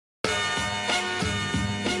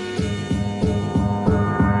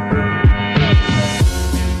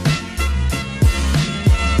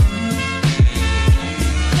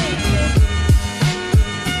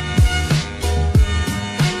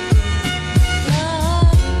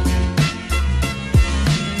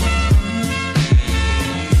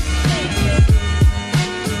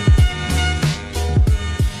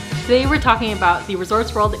Today we're talking about the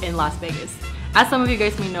Resorts World in Las Vegas. As some of you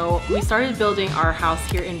guys may know, we started building our house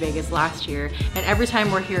here in Vegas last year, and every time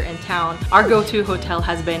we're here in town, our go-to hotel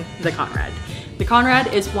has been the Conrad. The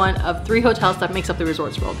Conrad is one of 3 hotels that makes up the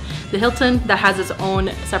Resorts World. The Hilton, that has its own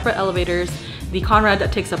separate elevators, the Conrad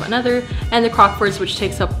that takes up another, and the Crockford's, which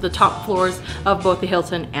takes up the top floors of both the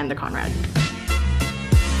Hilton and the Conrad.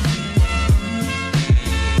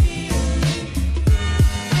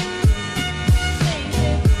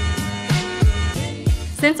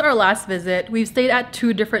 Since our last visit, we've stayed at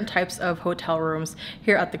 2 different types of hotel rooms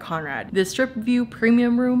here at the Conrad. The Strip View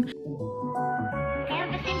Premium Room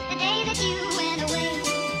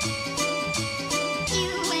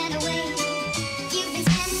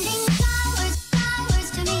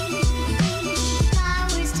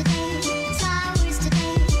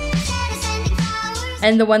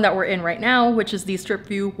and the one that we're in right now, which is the Strip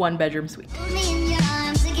View 1-bedroom suite.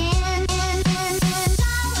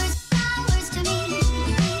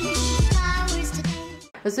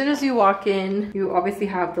 As soon as you walk in, you obviously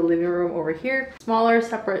have the living room over here. Smaller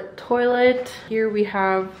separate toilet. Here we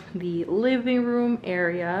have the living room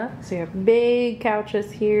area. So you have big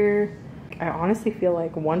couches here. I honestly feel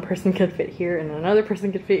like one person could fit here and another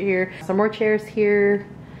person could fit here. Some more chairs here.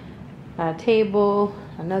 A table,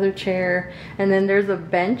 another chair, and then there's a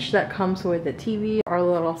bench that comes with the TV, our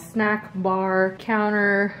little snack bar,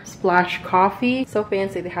 counter, splash coffee. So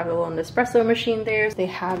fancy. They have a little Nespresso machine there. They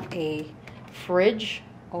have a fridge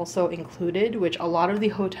also included, which a lot of the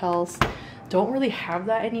hotels don't really have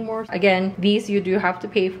that anymore. Again, these you do have to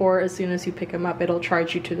pay for. As soon as you pick them up, it'll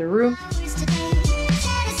charge you to the room.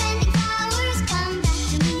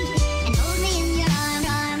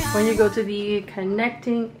 When you go to the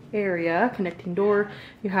connecting area, connecting door,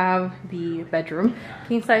 you have the bedroom.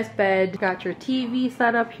 King size bed, got your TV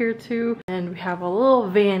set up here too. And we have a little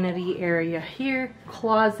vanity area here,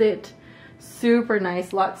 closet. Super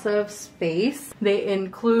nice, lots of space. They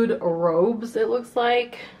include robes, it looks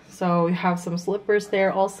like. So we have some slippers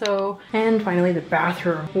there also. And finally the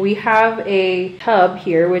bathroom. We have a tub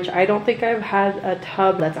here, which I don't think I've had a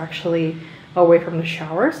tub that's actually away from the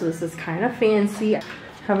shower. So this is kind of fancy.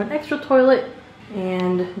 Have an extra toilet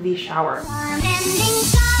and the shower.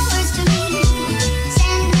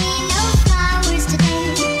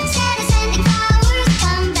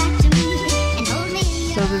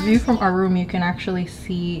 So the view from our room, you can actually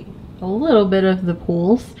see a little bit of the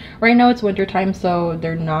pools. Right now it's winter time, so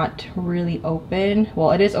they're not really open.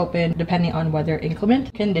 Well, it is open depending on weather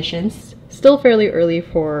inclement conditions. Still fairly early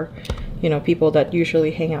for, you know, people that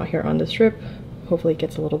usually hang out here on the strip. Hopefully it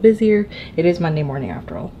gets a little busier. It is Monday morning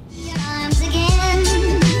after all.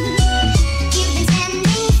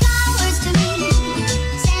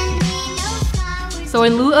 So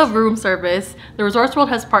in lieu of room service, the Resorts World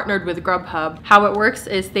has partnered with GrubHub. How it works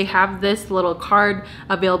is they have this little card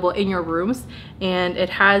available in your rooms, and it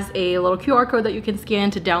has a little QR code that you can scan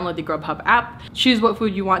to download the GrubHub app. Choose what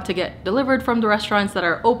food you want to get delivered from the restaurants that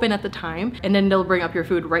are open at the time, and then they'll bring up your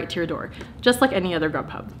food right to your door, just like any other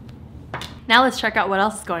GrubHub. Now let's check out what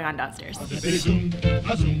else is going on downstairs.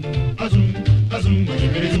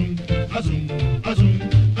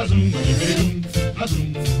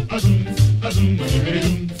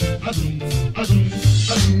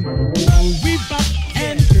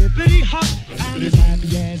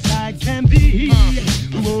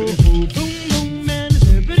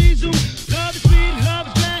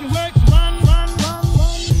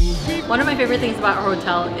 One of my favorite things about our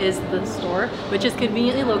hotel is the store, which is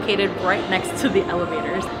conveniently located right next to the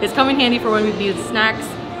elevators. It's come in handy for when we need snacks,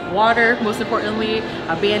 water, most importantly,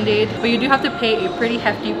 a Band-Aid, but you do have to pay a pretty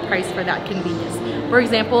hefty price for that convenience. For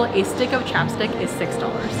example, a stick of chapstick is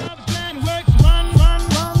 $6.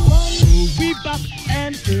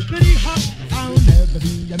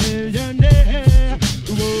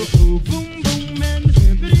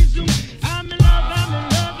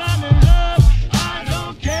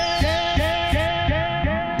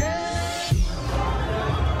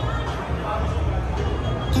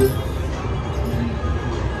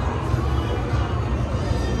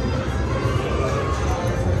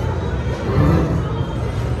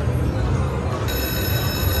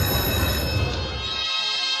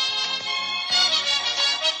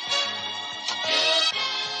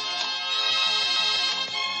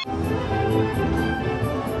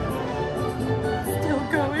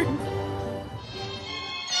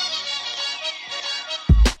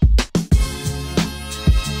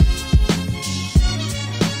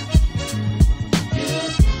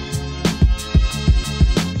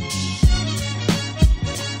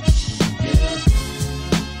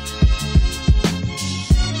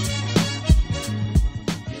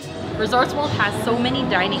 Resorts World has so many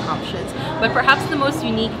dining options, but perhaps the most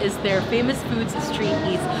unique is their famous foods street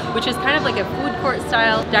eats, which is kind of like a food court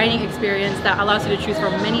style dining experience that allows you to choose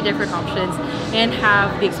from many different options and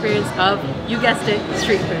have the experience of, you guessed it,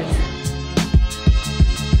 street foods.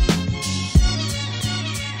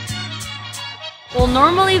 Well,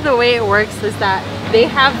 normally the way it works is that they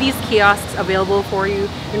have these kiosks available for you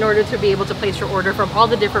in order to be able to place your order from all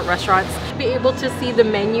the different restaurants, be able to see the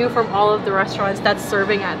menu from all of the restaurants that's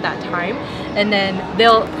serving at that time, and then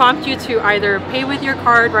they'll prompt you to either pay with your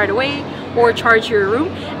card right away or charge your room,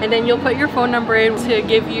 and then you'll put your phone number in to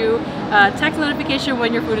give you a text notification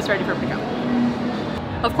when your food is ready for pickup.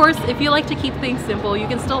 Of course, if you like to keep things simple, you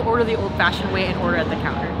can still order the old-fashioned way and order at the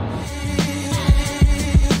counter.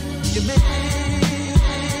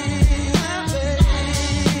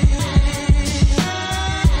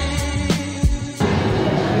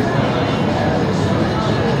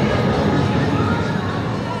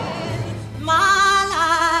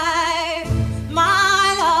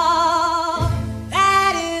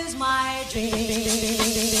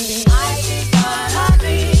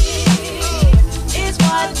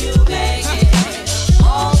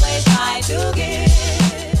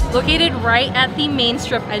 Located right at the main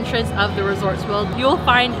strip entrance of the Resorts World, you'll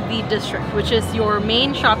find the District, which is your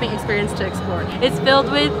main shopping experience to explore. It's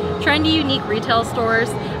filled with trendy, unique retail stores,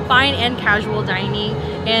 fine and casual dining,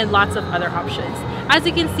 and lots of other options. As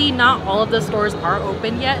you can see, not all of the stores are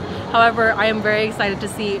open yet. However, I am very excited to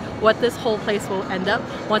see what this whole place will end up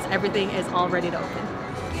once everything is all ready to open.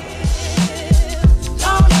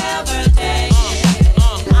 Don't ever take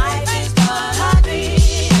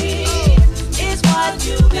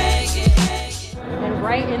And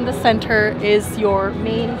right in the center is your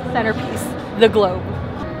main centerpiece, the globe.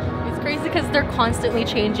 It's crazy because they're constantly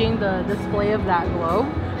changing the display of that globe,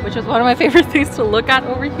 which is one of my favorite things to look at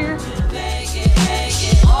over here.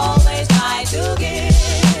 Always try to give.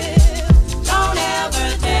 Don't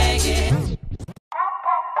ever take it.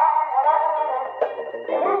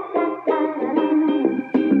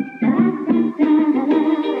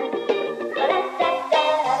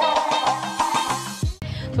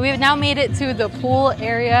 We have now made it to the pool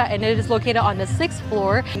area, and it is located on the 6th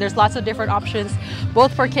floor. There's lots of different options,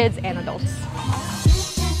 both for kids and adults.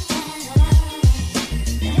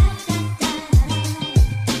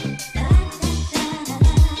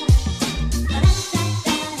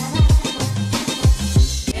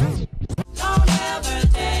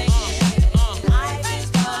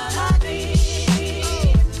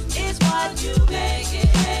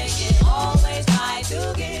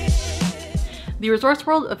 The Resorts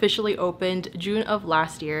World officially opened June of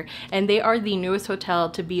last year, and they are the newest hotel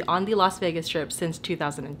to be on the Las Vegas Strip since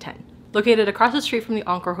 2010. Located across the street from the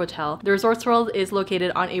Encore Hotel, the Resorts World is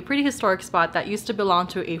located on a pretty historic spot that used to belong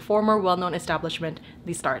to a former well-known establishment,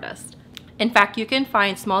 the Stardust. In fact, you can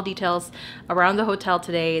find small details around the hotel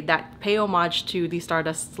today that pay homage to the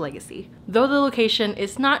Stardust's legacy. Though the location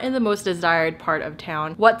is not in the most desired part of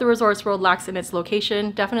town, what the Resorts World lacks in its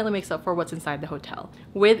location definitely makes up for what's inside the hotel.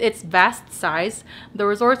 With its vast size, the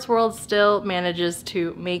Resorts World still manages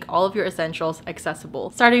to make all of your essentials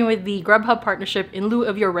accessible, starting with the GrubHub partnership in lieu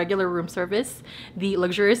of your regular room service, the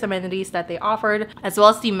luxurious amenities that they offered, as well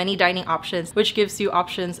as the many dining options, which gives you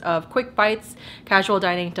options of quick bites, casual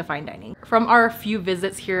dining to fine dining. From our few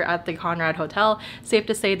visits here at the Conrad Hotel, safe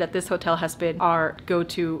to say that this hotel has been our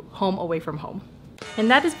go-to home away from home.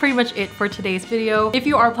 And that is pretty much it for today's video. If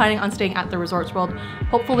you are planning on staying at the Resorts World,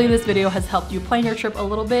 hopefully this video has helped you plan your trip a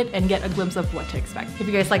little bit and get a glimpse of what to expect. If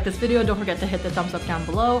you guys like this video, don't forget to hit the thumbs up down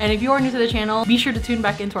below. And if you are new to the channel, be sure to tune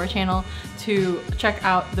back into our channel to check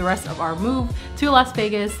out the rest of our move to Las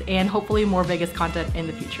Vegas and hopefully more Vegas content in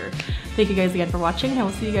the future. Thank you guys again for watching, and I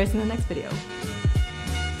will see you guys in the next video.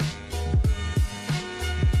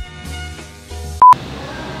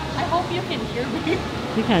 I hope you can hear me.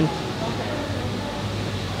 You can.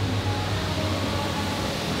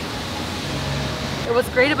 What's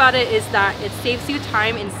great about it is that it saves you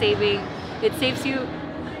time in saving. It saves you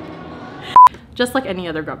just like any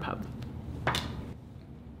other GrubHub.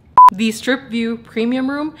 The Strip View Premium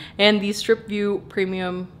Room and the Strip View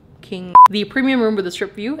Premium King. The Premium Room with the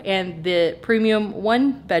Strip View and the Premium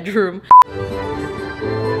 1-bedroom.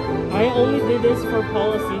 I only did this for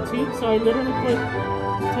Paula's YouTube, so I literally put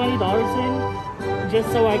 $20 in just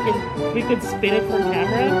so we could spin it for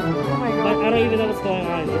camera. Oh my god. But I don't even know what's going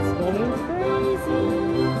on. It's going crazy.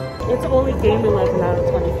 It's only game 11 out of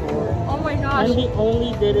 24. Oh my gosh. And we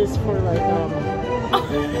only did this for like